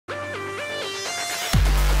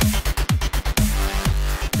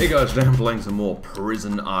Hey guys, today I'm playing some more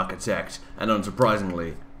Prison Architect, and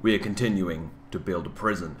unsurprisingly, we are continuing to build a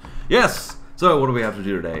prison. Yes! So, what do we have to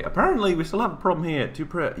do today? Apparently, we still have a problem here.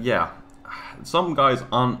 Some guys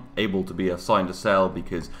aren't able to be assigned a cell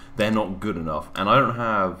because they're not good enough, and I don't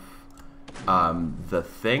have the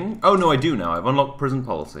thing. Oh no, I do now. I've unlocked prison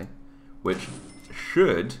policy, which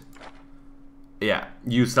should,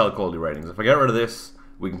 use cell quality ratings. If I get rid of this,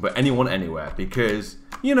 we can put anyone anywhere because,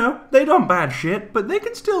 you know, they done bad shit, but they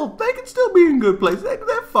can still be in good places.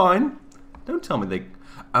 They're fine. Don't tell me they.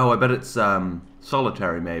 Oh, I bet it's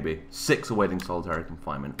solitary maybe. 6 awaiting solitary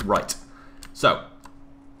confinement. Right. So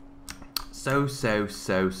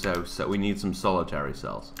we need some solitary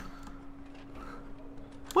cells.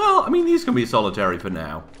 Well, I mean, these can be solitary for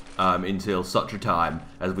now, until such a time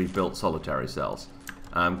as we've built solitary cells.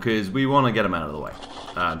 Because we want to get them out of the way.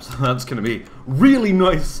 So that's going to be really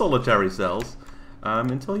nice solitary cells.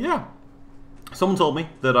 Until, someone told me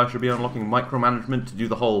that I should be unlocking micromanagement to do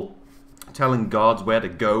the whole telling guards where to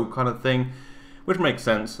go kind of thing. Which makes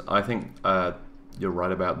sense. I think you're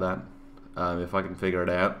right about that. If I can figure it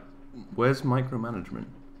out. Where's micromanagement?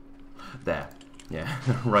 There. Yeah,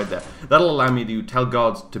 right there. That'll allow me to tell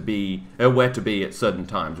guards to be where to be at certain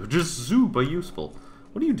times, which is super useful.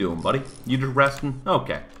 What are you doing, buddy? You just resting?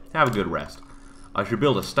 Okay, have a good rest. I should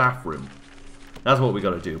build a staff room. That's what we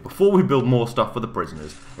gotta do. Before we build more stuff for the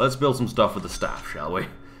prisoners, let's build some stuff for the staff, shall we?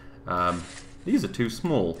 These are too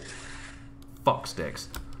small. Fuck sticks.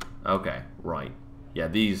 Okay, right. Yeah,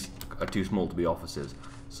 these are too small to be offices,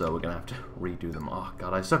 so we're gonna have to redo them. Oh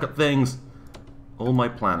god, I suck at things! All my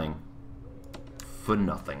planning for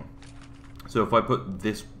nothing. So if I put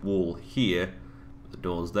this wall here, the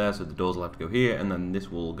door's there, so the doors will have to go here, and then this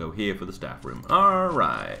will go here for the staff room.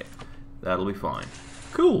 Alright. That'll be fine.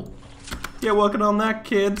 Cool. Yeah, working on that,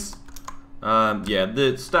 kids.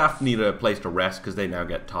 The staff need a place to rest because they now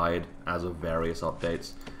get tired as of various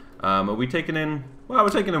updates. Are we taking in... Well, we're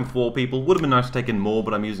taking in 4 people. Would have been nice to take in more,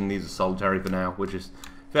 but I'm using these as solitary for now, which is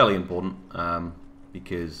fairly important.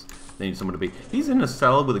 Because they need someone to be... He's in a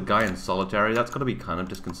cell with a guy in solitary. That's got to be kind of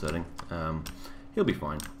disconcerting. He'll be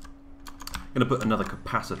fine. I'm going to put another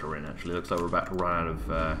capacitor in, actually. Looks like we're about to run out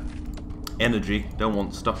of energy. Don't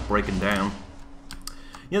want stuff breaking down.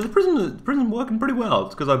 Yeah, the prison working pretty well.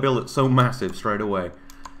 It's because I built it so massive straight away.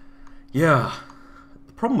 Yeah.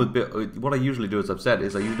 The problem with what I usually do, as I've said,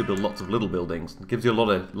 is I usually build lots of little buildings. It gives you a lot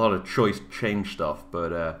of choice to change stuff,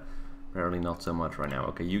 but apparently not so much right now.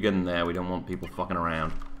 Okay, you get in there. We don't want people fucking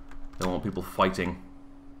around. Don't want people fighting.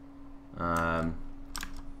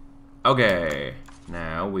 Okay.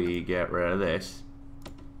 Now we get rid of this.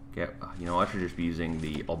 You know, I should just be using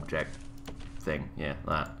the object thing. Yeah,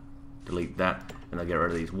 that. Delete that. And I'll get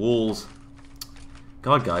rid of these walls.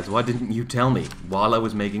 God, guys, why didn't you tell me while I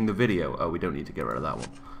was making the video? Oh, we don't need to get rid of that one.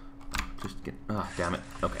 Just get... Ah, damn it.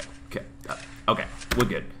 Okay. Okay, we're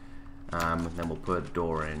good. And then we'll put a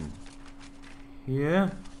door in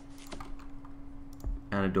here.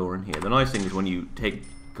 And a door in here. The nice thing is when you take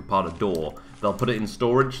apart a door, they'll put it in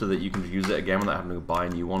storage so that you can use it again without having to buy a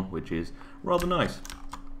new one, which is rather nice.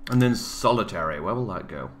 And then solitary. Where will that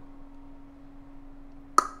go?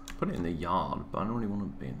 Put it in the yard, but I don't really want to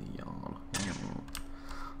be in the yard.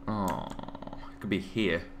 Oh, it could be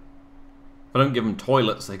here. If I don't give them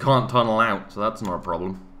toilets, they can't tunnel out, so that's not a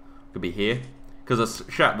problem. It could be here. Because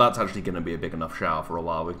that's actually going to be a big enough shower for a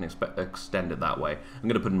while. We can extend it that way. I'm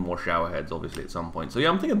going to put in more shower heads, obviously, at some point. So yeah,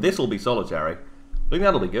 I'm thinking this will be solitary. I think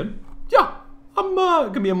that'll be good. Yeah,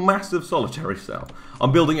 it can be a massive solitary cell.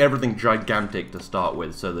 I'm building everything gigantic to start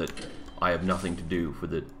with so that I have nothing to do for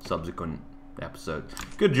the subsequent episode.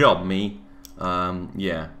 Good job, me.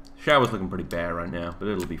 Yeah. Shower's looking pretty bare right now, but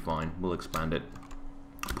it'll be fine. We'll expand it.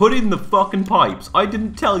 Put in the fucking pipes. I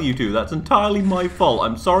didn't tell you to. That's entirely my fault.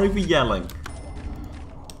 I'm sorry for yelling.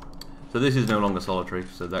 So this is no longer solitary,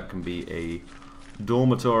 so that can be a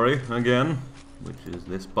dormitory again, which is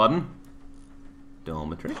this button.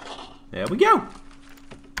 Dormitory. There we go.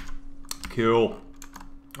 Cool.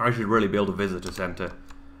 I should really build a visitor center.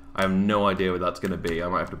 I have no idea where that's going to be. I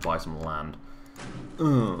might have to buy some land.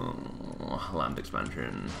 Land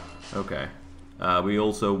expansion. Okay. We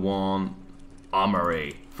also want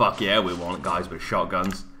armory. Fuck yeah, we want guys with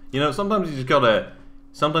shotguns. You know, sometimes you gotta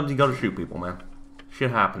shoot people, man.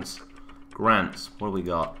 Shit happens. Grants. What do we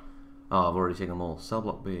got? Oh, I've already taken them all. Cell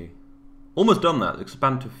block B. Almost done that.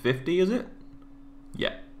 Expand to 50, is it?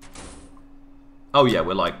 Yeah. Oh yeah,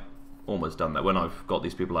 we're like almost done that. When I've got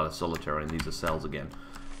these people out of solitary and these are cells again.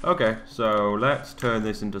 Okay, so let's turn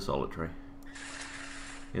this into solitary.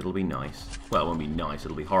 It'll be nice. Well, it won't be nice,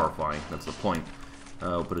 it'll be horrifying. That's the point.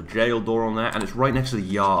 Put a jail door on there, and it's right next to the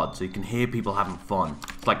yard, so you can hear people having fun.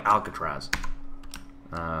 It's like Alcatraz.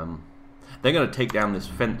 They're going to take down this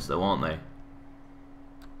fence, though, aren't they?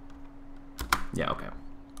 Yeah, okay.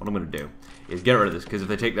 What I'm going to do is get rid of this, because if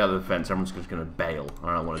they take down the fence, everyone's just going to bail.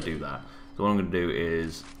 I don't want to do that. So what I'm going to do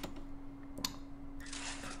is...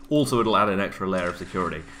 Also, it'll add an extra layer of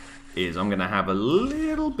security. Is I'm going to have a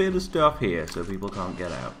little bit of stuff here, so people can't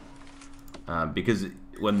get out. Because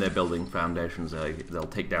when they're building foundations, they'll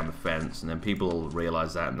take down the fence, and then people will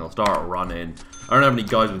realize that, and they'll start running. I don't have any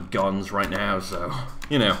guys with guns right now, so,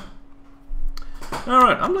 you know.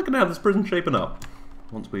 Alright, I'm looking at this prison shaping up.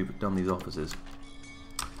 Once we've done these offices.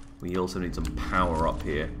 We also need some power up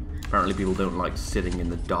here. Apparently people don't like sitting in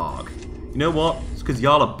the dark. You know what? It's because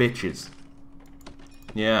y'all are bitches.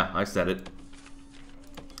 Yeah, I said it.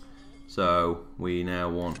 So, we now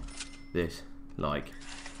want this like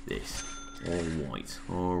this. Alright,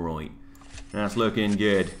 alright. That's looking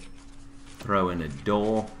good. Throw in a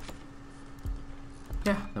door.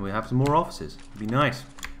 Yeah, then we have some more offices. It'd be nice.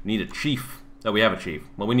 We need a chief. Oh, we have a chief.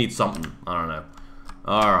 Well, we need something. I don't know.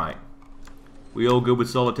 Alright. We all good with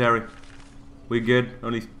solitary? We good?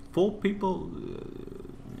 Only 4 people?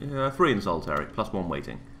 Yeah, 3 in solitary, plus 1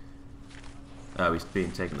 waiting. Oh, he's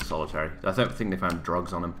being taken to solitary. I think they found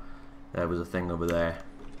drugs on him. There was a thing over there.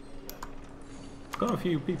 Got a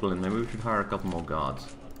few people in there. We should hire a couple more guards.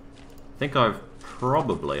 I think I've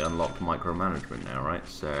probably unlocked micromanagement now, right?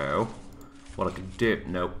 So, what I could do...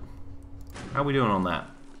 Nope. How are we doing on that?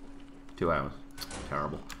 2 hours.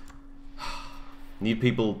 Terrible. Need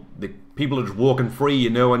people... The people are just walking free, you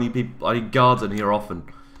know. I need people... I need guards in here often.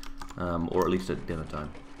 Or at least at dinner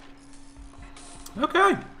time.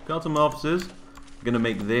 Okay. Got some offices. I'm gonna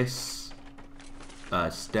make this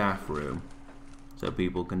staff room. So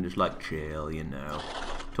people can just like chill, you know.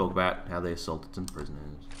 Talk about how they assaulted some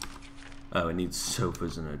prisoners. Oh, it needs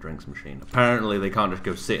sofas and a drinks machine. Apparently they can't just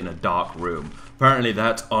go sit in a dark room. Apparently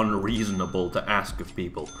that's unreasonable to ask of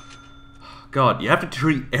people. God, you have to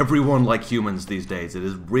treat everyone like humans these days. It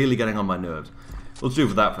is really getting on my nerves. Let's do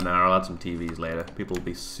for that for now. I'll add some TVs later. People will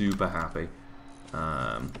be super happy.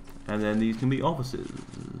 And then these can be offices.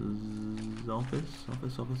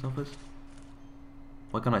 Office.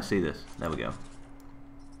 Why can't I see this? There we go.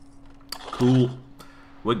 Cool.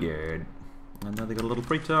 We're good. And now they got a little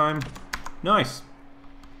free time. Nice.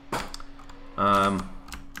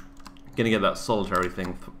 Gonna get that solitary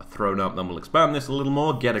thing thrown up, then we'll expand this a little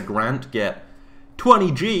more, get a grant, get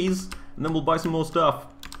 20 G's, and then we'll buy some more stuff.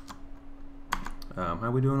 How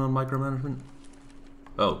are we doing on micromanagement?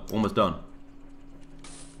 Oh, almost done.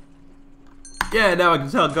 Yeah, now I can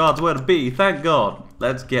tell guards where to be, thank God.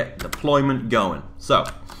 Let's get deployment going. So,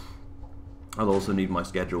 I'll also need my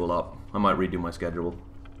schedule up. I might redo my schedule.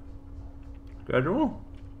 Schedule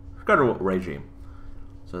regime.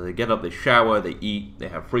 So they get up, they shower, they eat, they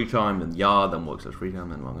have free time in the yard, then work, so free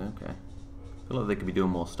time, then okay. I feel like they could be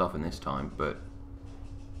doing more stuff in this time, but...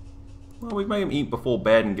 Well, we make them eat before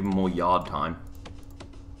bed and give them more yard time.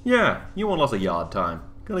 Yeah, you want lots of yard time.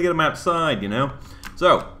 Gotta get them outside, you know?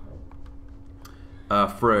 So,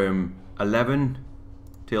 from 11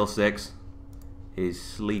 till 6 is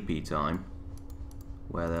sleepy time,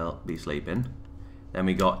 where they'll be sleeping. Then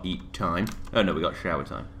we got eat time. Oh no, we got shower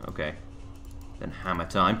time. Okay. Then hammer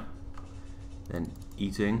time. Then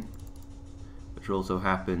eating, which also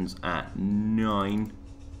happens at 9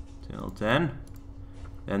 till 10.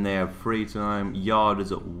 Then they have free time. Yard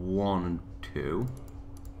is at 1 and 2.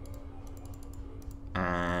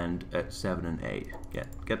 And at 7 and 8.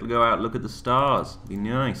 Get to go out, look at the stars. Be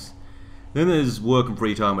nice. Then there's work and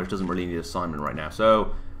free time, which doesn't really need assignment right now.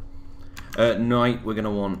 So, at night, we're going to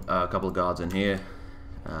want a couple of guards in here.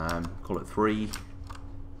 Call it 3.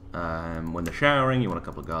 When they're showering, you want a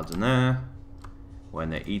couple of guards in there. When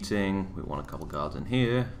they're eating, we want a couple of guards in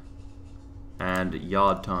here. And at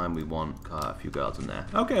yard time, we want a few guards in there.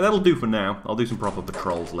 Okay, that'll do for now. I'll do some proper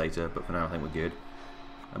patrols later, but for now I think we're good.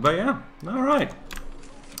 But yeah, alright.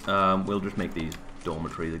 We'll just make these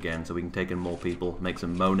dormitories again so we can take in more people, make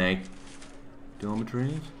some Monet.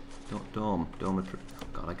 Dormitories? Dormitory. Oh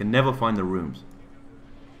god, I can never find the rooms.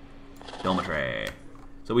 Dormitory.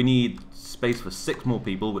 So we need space for 6 more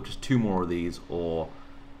people, which is 2 more of these, or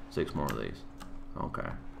 6 more of these. Okay.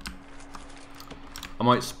 I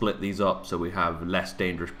might split these up so we have less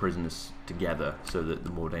dangerous prisoners together, so that the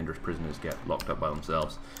more dangerous prisoners get locked up by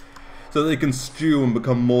themselves. So they can stew and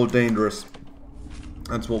become more dangerous.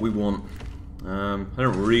 That's what we want. I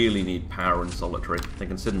don't really need power in solitary. They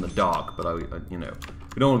can sit in the dark, but you know,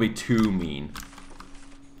 we don't want to be too mean.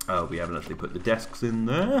 Oh, we haven't actually put the desks in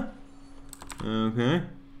there. Okay.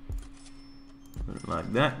 Put it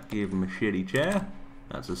like that. Give them a shitty chair.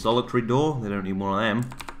 That's a solitary door. They don't need one of them.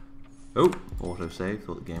 Oh, autosave.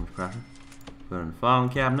 Thought the game was crashing. Put in the filing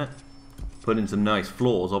cabinet. Put in some nice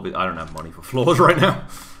floors. Obviously, I don't have money for floors right now.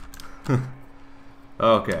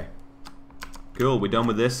 Okay. Cool. We done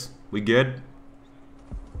with this? We good?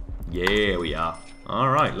 Yeah, we are.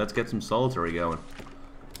 Alright, let's get some solitary going.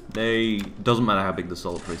 Doesn't matter how big the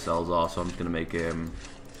solitary cells are, so I'm just going to make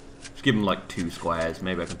just give them like 2 squares.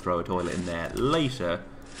 Maybe I can throw a toilet in there later.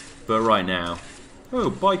 But right now... Oh,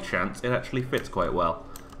 by chance, it actually fits quite well.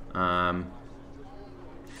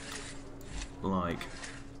 Like...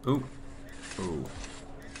 Ooh. Ooh.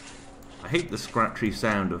 I hate the scratchy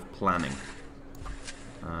sound of planning.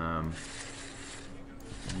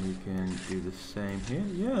 We can do the same here.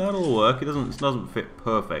 Yeah, that'll work. It doesn't fit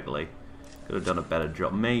perfectly. Could have done a better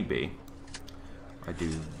job. Maybe I do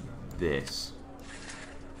this.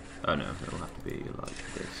 Oh no, it'll have to be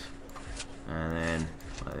like this. And then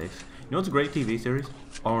like this. You know what's a great TV series?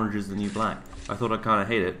 Orange is the New Black. I thought I'd kind of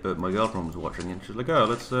hate it, but my girlfriend was watching it and she's like, oh,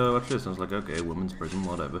 let's watch this. And I was like, okay, women's prison,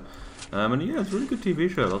 whatever. And yeah, it's a really good TV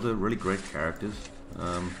show. Lots of really great characters.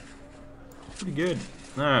 Pretty good.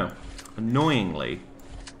 Now, annoyingly,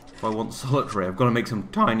 if I want solitary, I've got to make some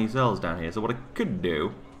tiny cells down here. So what I could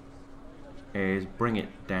do is bring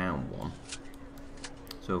it down one.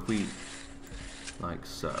 So if we, like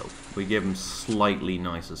so, we give them slightly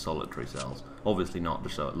nicer solitary cells. Obviously not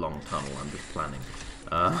just a long tunnel, I'm just planning.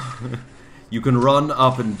 You can run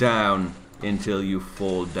up and down until you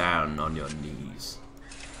fall down on your knees.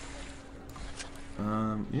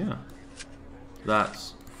 Yeah.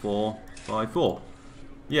 That's 4 by 4.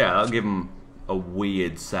 Yeah, I'll give them a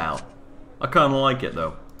weird cell. I kind of like it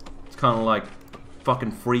though. It's kind of like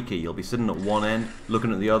fucking freaky. You'll be sitting at one end,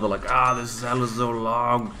 looking at the other like, ah, this cell is so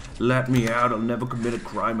long. Let me out. I'll never commit a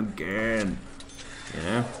crime again. You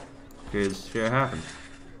know? Because shit happens.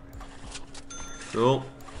 Cool.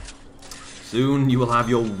 Soon you will have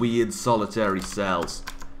your weird solitary cells.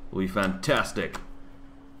 It'll be fantastic.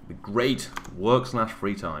 It'll be great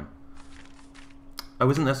work/free time. Oh,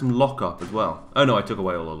 isn't there some lockup as well? Oh no, I took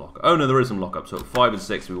away all the lockup. Oh no, there is some lockup. So 5 and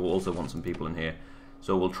 6, we will also want some people in here.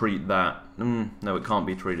 So we'll treat that. No, it can't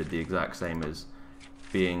be treated the exact same as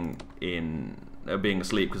being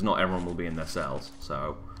asleep, because not everyone will be in their cells.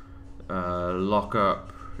 So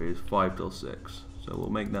lockup is 5 till 6. So we'll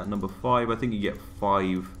make that number 5. I think you get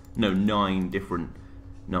 9 different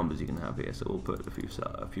numbers you can have here. So we'll put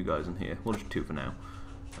a few guys in here. We'll just 2 for now.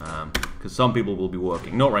 Because some people will be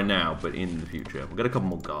working, not right now, but in the future. We'll get a couple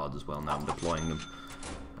more guards as well now. I'm deploying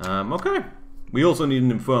them. Okay. We also need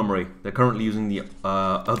an infirmary. They're currently using the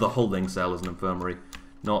other holding cell as an infirmary.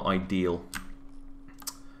 Not ideal.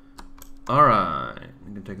 Alright.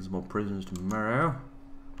 I'm going to take some more prisoners tomorrow.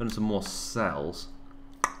 Then some more cells.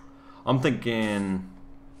 I'm thinking...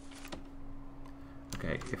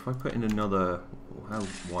 Okay, if I put in another... How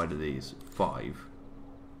wide are these? 5.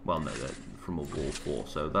 Well, no, they're from a wall 4,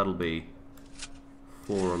 so that'll be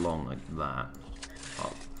 4 along like that.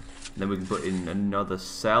 Up. Then we can put in another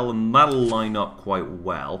cell, and that'll line up quite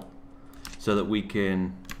well, so that we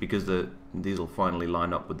can, because these will finally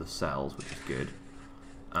line up with the cells, which is good.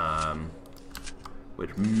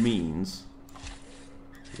 Which means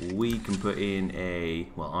we can put in a,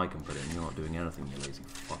 well, I can put in. You're not doing anything, you lazy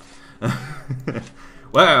fuck.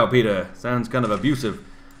 Wow, Peter, sounds kind of abusive.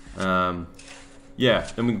 Yeah,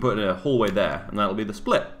 then we can put in a hallway there, and that'll be the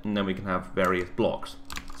split, and then we can have various blocks.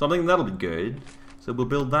 So I think that'll be good. So we'll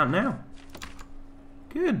build that now.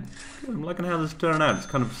 Good. I'm liking how this is turning out. It's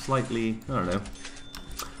kind of slightly, I don't know.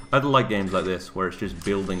 I like games like this, where it's just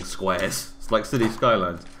building squares. It's like City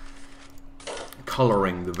Skylines.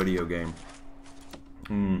 Colouring the video game.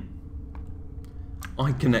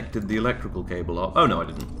 I connected the electrical cable up. Oh no, I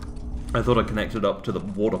didn't. I thought I connected up to the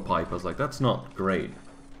water pipe. I was like, that's not great.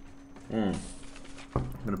 I'm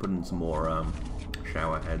gonna put in some more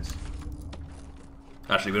shower heads.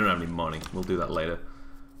 Actually, we don't have any money. We'll do that later.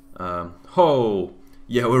 Oh,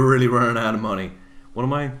 yeah, we're really running out of money. What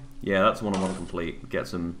am I? Yeah, that's the one I want to complete. Get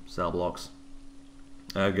some cell blocks.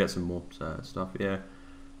 Get some more stuff. Yeah,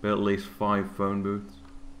 build at least 5 phone booths.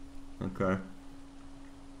 Okay,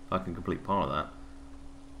 I can complete part of that.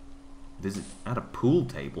 Visit at a pool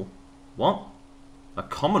table. What? A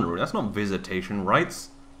common room? That's not visitation rights.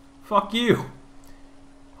 Fuck you.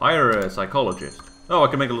 Hire a psychologist. Oh, I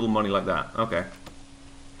can make a little money like that. Okay.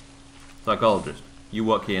 Psychologist, you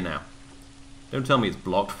work here now. Don't tell me it's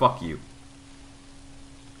blocked. Fuck you.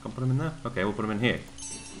 Can't put him in there? Okay, we'll put him in here.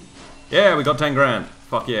 Yeah, we got 10 grand.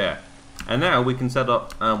 Fuck yeah. And now we can set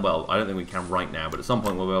up, well, I don't think we can right now, but at some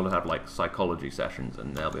point we'll be able to have, like, psychology sessions,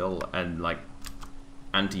 and they'll be all, and, like,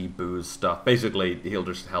 anti-booze stuff. Basically, he'll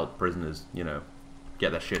just help prisoners, you know,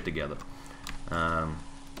 get their shit together.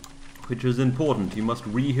 Which is important. You must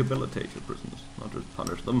rehabilitate your prisoners, not just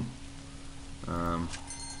punish them.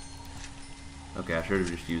 Okay, I should have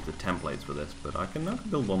just used the templates for this, but I can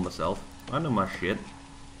build one myself. I know my shit.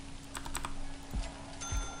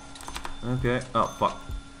 Okay. Oh, fuck.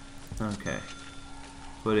 Okay.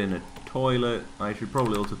 Put in a toilet. I should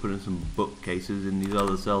probably also put in some bookcases in these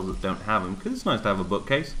other cells that don't have them, because it's nice to have a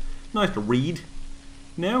bookcase. Nice to read.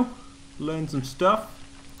 You know? Learn some stuff.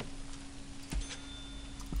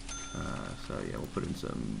 So yeah, we'll put in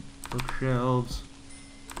some bookshelves.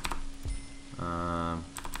 One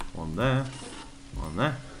there. One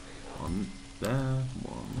there. One there.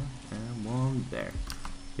 One there. And one there.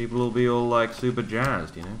 People will be all like super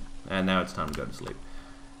jazzed, you know? And now it's time to go to sleep.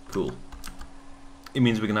 Cool. It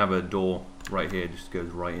means we can have a door right here, just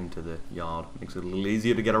goes right into the yard. Makes it a little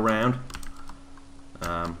easier to get around.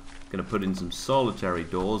 Gonna put in some solitary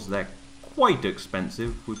doors. They're quite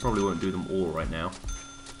expensive. We probably won't do them all right now.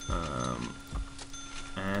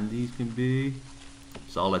 And these can be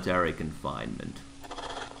solitary confinement.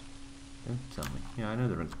 Don't tell me. Yeah, I know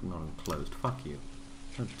they're not enclosed. Fuck you.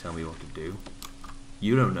 Don't tell me what to do.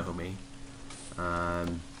 You don't know me.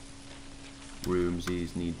 Rooms,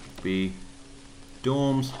 these need to be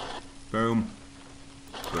dorms. Boom.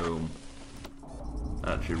 Boom.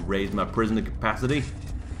 That should raise my prisoner capacity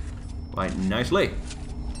quite nicely.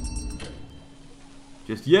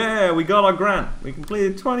 Just, yeah, we got our grant. We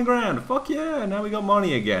completed 20 grand. Fuck yeah, now we got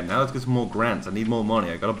money again. Now let's get some more grants. I need more money.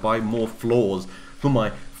 I gotta buy more floors for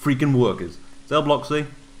my freaking workers. Cell block C.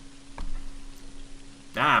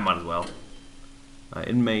 Might as well.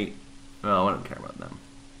 Inmate. Well, I don't care about them.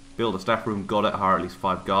 Build a staff room. Got it. Hire at least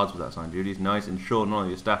 5 guards with assigned duties. Nice. Ensure none of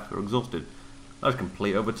your staff are exhausted. That's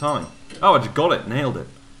complete over time. Oh, I just got it. Nailed it.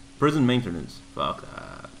 Prison maintenance. Fuck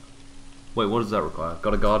that. Wait, what does that require?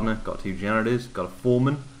 Got a gardener, got 2 janitors, got a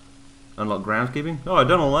foreman, unlock groundskeeping. Oh, I've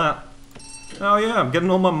done all that. Oh yeah, I'm getting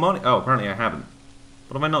all my money. Oh, apparently I haven't.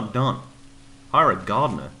 What have I not done? Hire a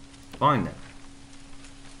gardener. Fine then.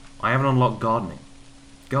 I haven't unlocked gardening.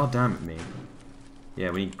 God damn it, me.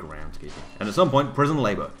 Yeah, we need groundskeeping. And at some point, prison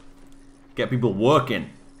labor. Get people working.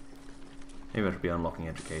 Maybe I should be unlocking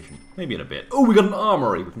education. Maybe in a bit. Oh, we got an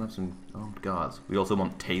armory. We can have some armed guards. We also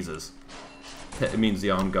want tasers. It means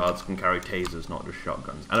the armed guards can carry tasers, not just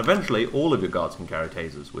shotguns. And eventually, all of your guards can carry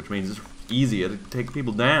tasers, which means it's easier to take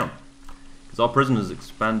people down. Because our prison is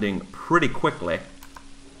expanding pretty quickly.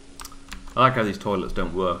 I like how these toilets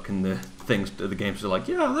don't work, and the games are like,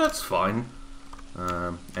 yeah, that's fine.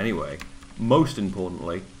 Anyway, most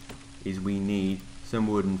importantly, is we need some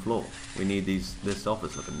wooden floor. We need this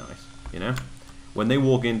office looking nice, you know? When they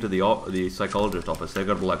walk into the psychologist office, they're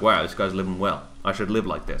going to be like, wow, this guy's living well. I should live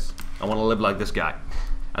like this. I want to live like this guy.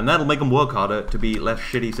 And that'll make them work harder to be less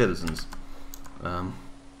shitty citizens.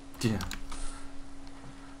 Yeah.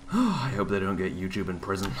 I hope they don't get YouTube in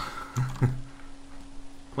prison.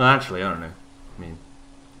 Well, actually, I don't know. I mean,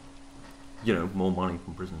 you know, more money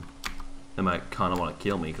from prison. They might kind of want to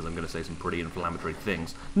kill me because I'm going to say some pretty inflammatory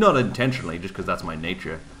things. Not intentionally, just because that's my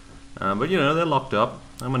nature. But, you know, they're locked up.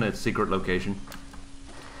 I'm in a secret location.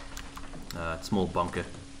 Small bunker.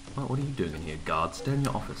 What are you doing in here, guard? Stay in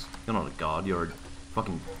your office. You're not a guard, you're a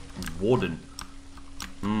fucking warden.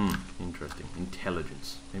 Interesting.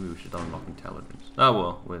 Intelligence. Maybe we should unlock intelligence. Oh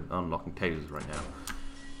well, we're unlocking tasers right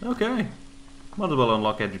now. Okay. Might as well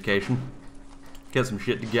unlock education. Get some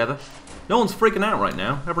shit together. No one's freaking out right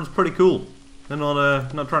now. Everyone's pretty cool. They're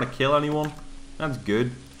not trying to kill anyone. That's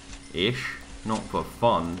good. Ish. Not for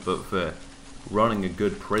fun, but for running a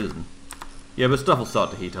good prison. Yeah, but stuff will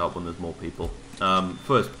start to heat up when there's more people.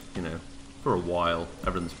 First, you know, for a while,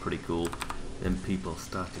 everything's pretty cool. Then people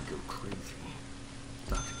start to go crazy.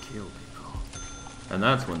 Start to kill people. And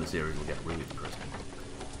that's when the series will get really interesting.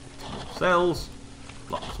 Some more cells.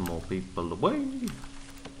 Lock some more people away.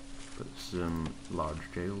 Put some large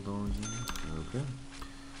jail doors in.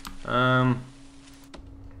 Okay.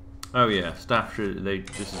 Oh yeah, staff should,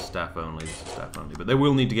 this is staff only, but they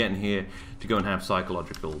will need to get in here to go and have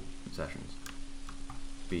psychological sessions.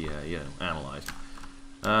 Be, you know, analysed.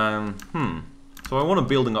 So I want a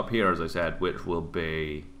building up here, as I said, which will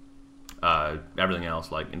be, everything else,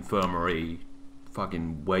 like infirmary,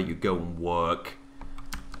 fucking where you go and work.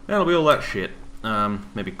 That'll be all that shit.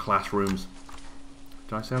 Maybe classrooms.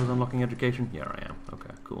 Did I say I was unlocking education? Yeah, I am.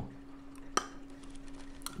 Okay, cool.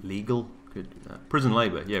 Legal? Could do that. Prison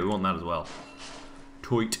labour. Yeah, we want that as well.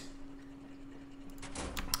 Toit.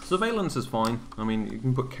 Surveillance is fine. I mean, you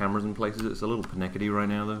can put cameras in places. It's a little panicky right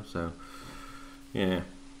now, though, so... Yeah.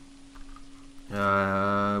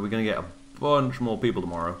 We're going to get a bunch more people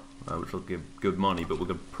tomorrow, which will give good money, but we're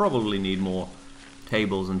going to probably need more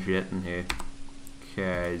tables and shit in here.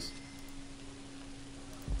 Because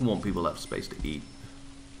we want people to have space to eat.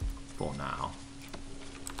 For now.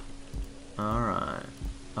 Alright.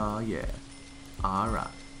 Oh yeah. Alright.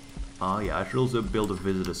 Oh yeah, I should also build a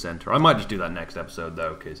visitor center. I might just do that next episode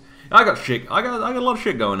though, because I got a lot of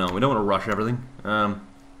shit going on. We don't want to rush everything.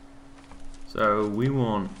 So we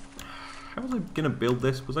want... How was I gonna build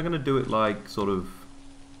this? Was I gonna do it like sort of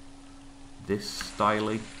this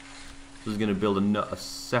styly? So I was gonna build a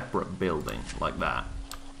separate building like that.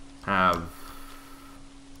 Have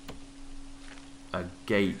a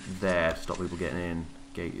gate there to stop people getting in.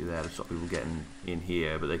 Gate there to stop people getting in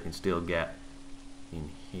here, but they can still get in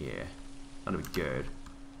here. That'd be good.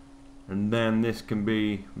 And then this can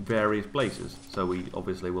be various places. So we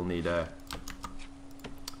obviously will need a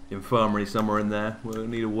infirmary somewhere in there. We'll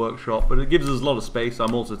need a workshop, but it gives us a lot of space.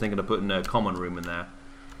 I'm also thinking of putting a common room in there.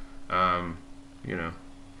 You know,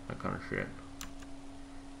 that kind of shit.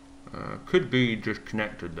 Could be just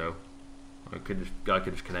connected though. I could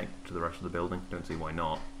just connect to the rest of the building. Don't see why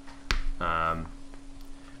not.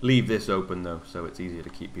 Leave this open though, so it's easier to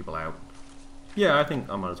keep people out. Yeah, I think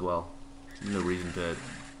I might as well. No reason to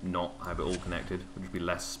not have it all connected. Would just be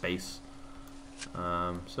less space.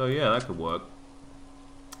 So yeah, that could work.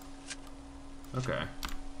 Okay.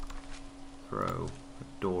 Throw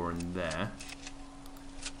a door in there.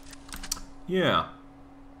 Yeah.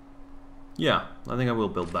 Yeah, I think I will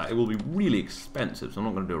build that. It will be really expensive, so I'm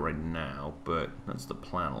not going to do it right now, but that's the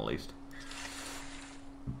plan at least.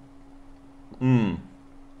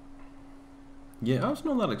 Yeah, it's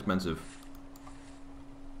not that expensive.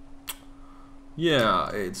 Yeah,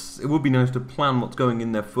 it would be nice to plan what's going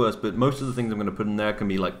in there first, but most of the things I'm going to put in there can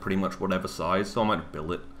be like pretty much whatever size, so I might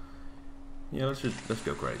build it. Yeah, let's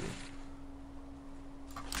go crazy.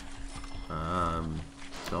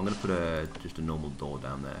 So I'm going to put just a normal door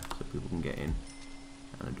down there so people can get in,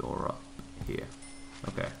 and a door up here.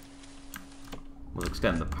 Okay. We'll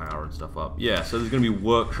extend the power and stuff up. Yeah, so there's going to be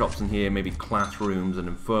workshops in here, maybe classrooms, an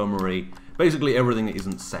infirmary, basically everything that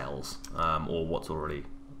isn't cells, or what's already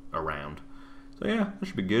around. So yeah, that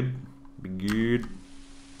should be good. Be good.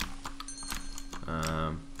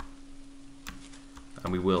 And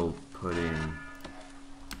we will put in...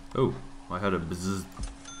 Oh, I heard a bzzz.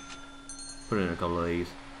 Put in a couple of these.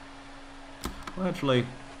 Well, actually,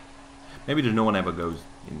 maybe just no one ever goes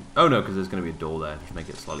in. Oh no, because there's going to be a door there. Just make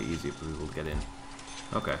it slightly easier for people to get in.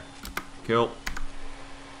 Okay, cool.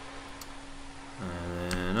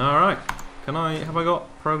 And then, alright. Have I got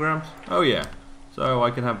programs? Oh yeah. So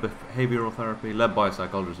I can have behavioral therapy led by a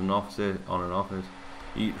psychologist and officer on an office.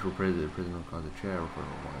 Each prisoner requires a chair for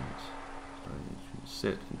requirements.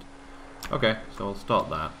 Sit. Okay, so I'll start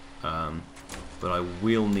that. But I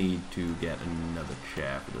will need to get another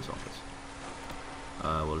chair for this office.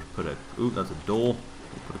 We'll just put a... Ooh, that's a door.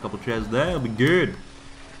 We'll put a couple chairs there. It'll be good.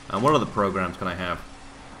 And what other programs can I have?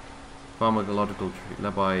 Pharmacological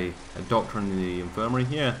led by a doctor in the infirmary.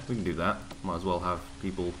 Yeah, we can do that. Might as well have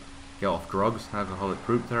people get off drugs. Alcoholic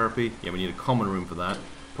group therapy. Yeah, we need a common room for that.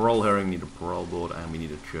 Parole hearing, we need a parole board, and we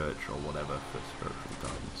need a church or whatever for spiritual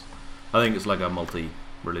guidance. I think it's like a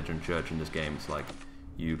multi-religion church in this game. It's like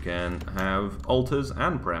you can have altars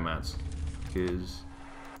and prayer mats. Because,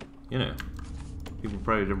 you know, people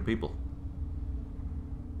pray to different people.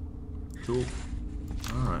 Cool.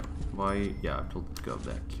 Alright. Why? Yeah, I've told them to go up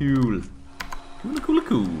there. Cool.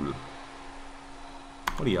 Cool.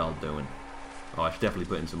 What are y'all doing? Oh, I should definitely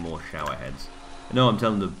put in some more shower heads. I know I'm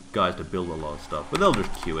telling the guys to build a lot of stuff, but they'll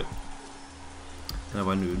just queue it. And if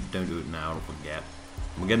I don't do it now, I'll forget.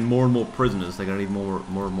 We're getting more and more prisoners, they're going to need more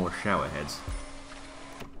and more shower heads.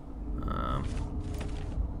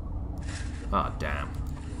 Ah, damn.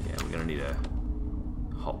 Yeah, we're going to need a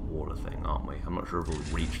hot water thing, aren't we? I'm not sure if we'll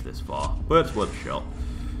reach this far, but it's worth a shot.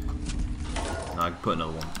 I can put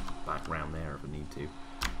another one back around there if I need to.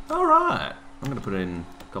 Alright! I'm going to put in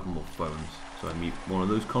a couple more phones. So I meet one of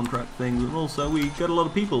those contract things, and also we get a lot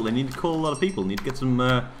of people. They need to call a lot of people. Need to get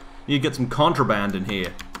some contraband in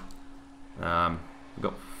here. We've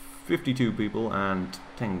got 52 people and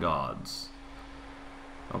 10 guards.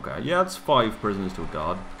 Okay, yeah, that's 5 prisoners to a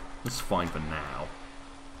guard. That's fine for now,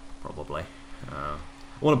 probably. I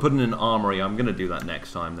want to put in an armory. I'm gonna do that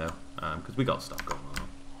next time though, because we got stuff going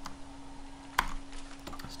on.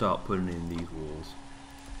 Start putting in these walls.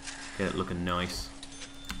 Get it looking nice.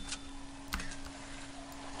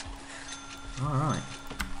 Alright.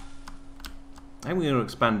 I think we're going to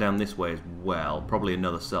expand down this way as well. Probably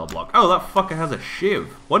another cell block. Oh, that fucker has a shiv.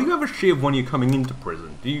 Why do you have a shiv when you're coming into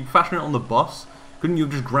prison? Do you fashion it on the bus? Couldn't you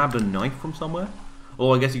have just grabbed a knife from somewhere?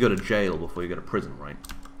 Or I guess you go to jail before you go to prison, right?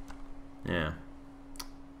 Yeah.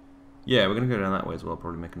 Yeah, we're going to go down that way as well.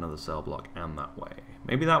 Probably make another cell block and that way.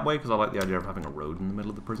 Maybe that way, because I like the idea of having a road in the middle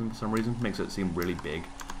of the prison for some reason. Makes it seem really big.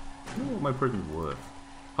 I don't know what my prison's worth.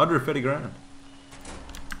 150 grand.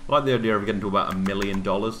 I like the idea of getting to about $1 million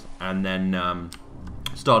and then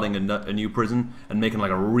starting a new prison and making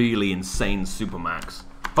like a really insane supermax.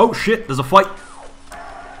 Oh shit, there's a fight!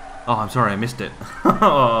 Oh, I'm sorry, I missed it.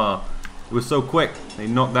 It was so quick. They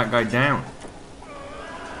knocked that guy down.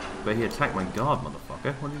 But he attacked my guard,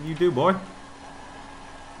 motherfucker. What did you do, boy?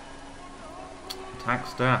 Attack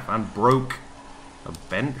staff and broke a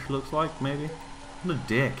bench, looks like, maybe? What a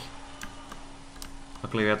dick.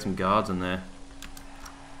 Luckily we had some guards in there.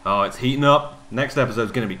 Oh, it's heating up. Next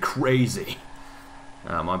episode's gonna be crazy.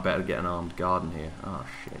 I better get an armed guard in here. Oh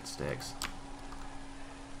shit, sticks.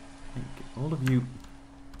 All of you...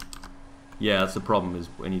 Yeah, that's the problem, is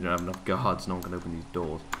when you don't have enough guards, no one can open these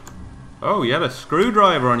doors. Oh, you had a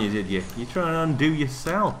screwdriver on you, did you? You're trying to undo your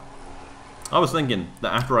cell. I was thinking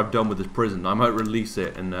that after I've done with this prison, I might release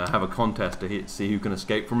it and have a contest to see who can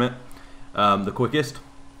escape from it the quickest.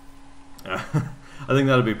 I think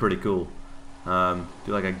that'd be pretty cool. Do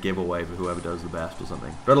like a giveaway for whoever does the best or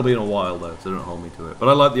something. That'll be in a while though, so don't hold me to it. But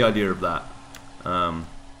I like the idea of that.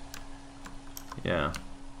 Yeah.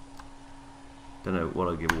 Don't know what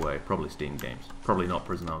I'll give away. Probably Steam games. Probably not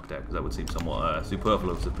Prison Architect, because that would seem somewhat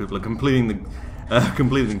superfluous if people are completing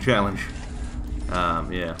the challenge.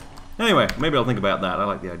 Yeah. Anyway, maybe I'll think about that. I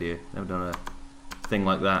like the idea. Never done a thing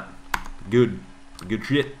like that. Good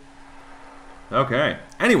shit. Okay.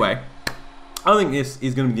 Anyway, I think this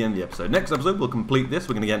is going to be the end of the episode. Next episode, we'll complete this.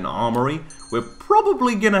 We're going to get an armory. We're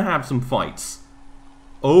probably going to have some fights.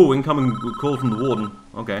 Oh, incoming call from the warden.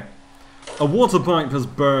 Okay. A water pipe has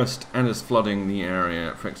burst and is flooding the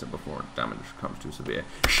area. Fix it before damage comes too severe.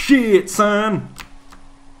 Shit, son!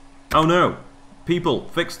 Oh no. People,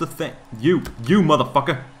 fix the thing. You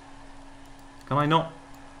motherfucker. Can I not?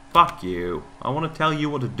 Fuck you. I want to tell you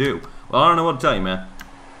what to do. Well, I don't know what to tell you, man.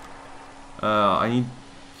 I need...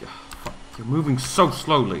 Fuck, you're moving so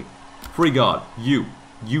slowly. Free guard. You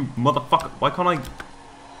motherfucker. Why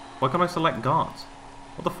can't I select guards?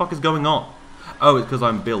 What the fuck is going on? Oh, it's because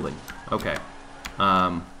I'm building. Okay.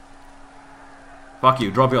 Fuck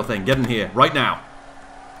you. Drop your thing. Get in here. Right now.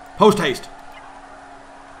 Post haste.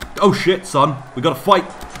 Oh shit, son. We gotta fight.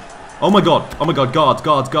 Oh my god. Oh my god. Guards.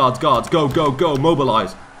 Go.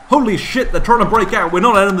 Mobilize. Holy shit, they're trying to break out. We're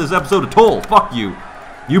not ending this episode at all. Fuck you.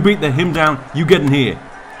 You beat him down. You get in here.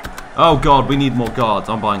 Oh god, we need more guards.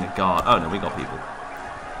 I'm buying a guard. Oh no, we got people.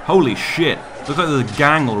 Holy shit. Looks like there's a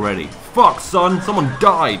gang already. Fuck, son. Someone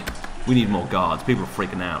died. We need more guards. People are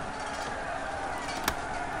freaking out.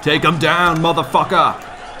 Take them down, motherfucker!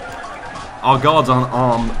 Our guards aren't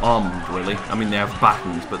armed, really. I mean, they have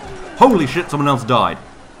batons, but... Holy shit, someone else died.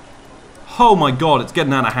 Oh my god, it's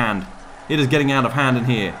getting out of hand. It is getting out of hand in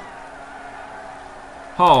here.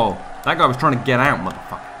 Oh, that guy was trying to get out,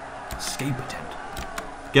 motherfucker. Escape attempt.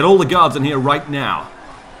 Get all the guards in here right now.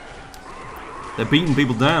 They're beating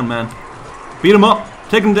people down, man. Beat them up.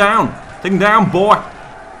 Take them down. Take them down, boy.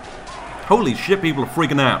 Holy shit, people are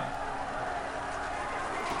freaking out.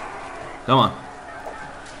 Come on.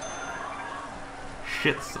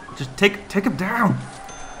 Shit, just take him down.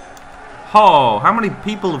 Oh, how many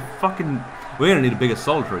people have fucking... We're gonna need a bigger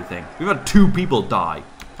solitary thing. We've had 2 people die.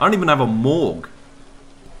 I don't even have a morgue.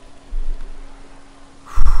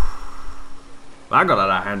 That got out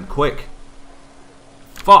of hand quick.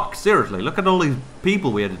 Fuck, seriously, look at all these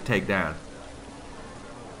people we had to take down.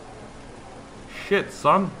 Shit,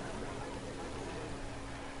 son.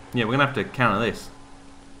 Yeah, we're gonna have to counter this.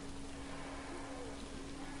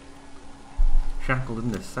 Shackled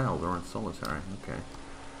in this cell, they're in solitary. Okay.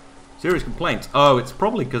 Serious complaints. Oh, it's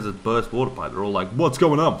probably because of burst water pipe. They're all like, what's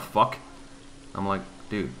going on, fuck? I'm like,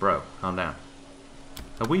 dude, bro, calm down.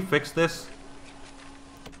 Have we fixed this?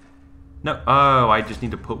 No. Oh, I just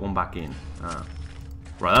need to put one back in. Oh.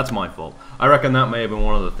 Right, that's my fault. I reckon that may have been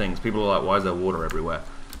one of the things. People are like, why is there water everywhere?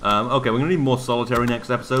 Okay, we're going to need more solitary next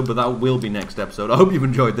episode, but that will be next episode. I hope you've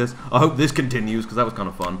enjoyed this. I hope this continues, because that was kind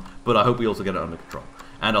of fun. But I hope we also get it under control.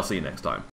 And I'll see you next time.